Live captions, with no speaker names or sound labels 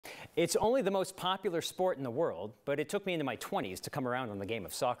It's only the most popular sport in the world, but it took me into my 20s to come around on the game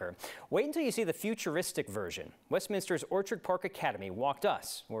of soccer. Wait until you see the futuristic version. Westminster's Orchard Park Academy walked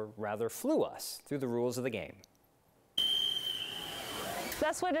us, or rather flew us, through the rules of the game.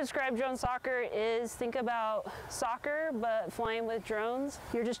 Best way to describe drone soccer is think about soccer but flying with drones.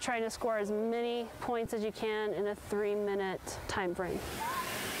 You're just trying to score as many points as you can in a 3-minute time frame.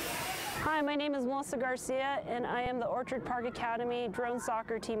 Hi, my name is Melissa Garcia and I am the Orchard Park Academy drone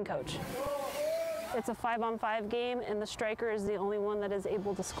soccer team coach. It's a 5-on-5 game and the striker is the only one that is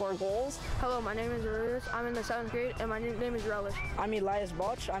able to score goals. Hello, my name is Aurelius. I'm in the 7th grade and my nickname is Relish. I'm Elias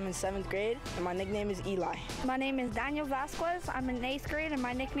Balch. I'm in 7th grade and my nickname is Eli. My name is Daniel Vasquez. I'm in 8th grade and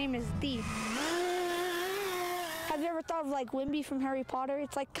my nickname is D. Have you ever thought of like Wimby from Harry Potter?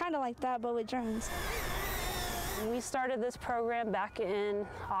 It's like kind of like that but with drones. We started this program back in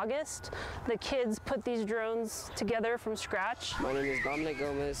August. The kids put these drones together from scratch. My name is Dominic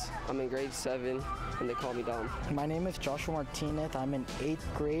Gomez. I'm in grade 7 and they call me Dom. My name is Joshua Martinez. I'm in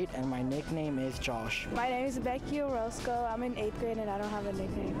 8th grade and my nickname is Josh. My name is Becky Orozco. I'm in 8th grade and I don't have a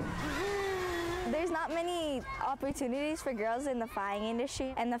nickname. There's not many opportunities for girls in the flying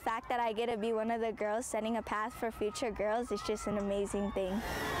industry, and the fact that I get to be one of the girls setting a path for future girls is just an amazing thing.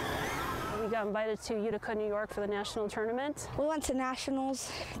 We got invited to Utica, New York for the national tournament. We went to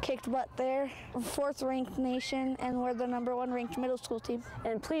nationals, kicked butt there, 4th ranked nation, and we're the #1 ranked middle school team.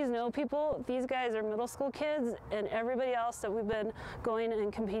 And please know, people, these guys are middle school kids and everybody else that we've been going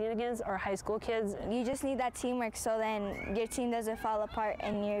and competing against are high school kids. You just need that teamwork so then your team doesn't fall apart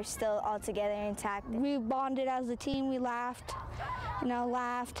and you're still all together intact. We bonded as a team, we laughed,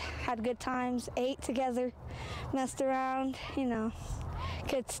 had good times, ate together, messed around,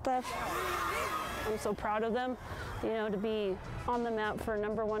 good stuff. I'm so proud of them, to be on the map for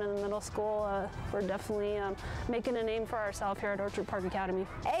 #1 in the middle school. We're definitely making a name for ourselves here at Orchard Park Academy.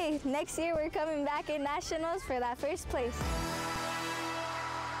 Hey, next year we're coming back in nationals for that 1st place.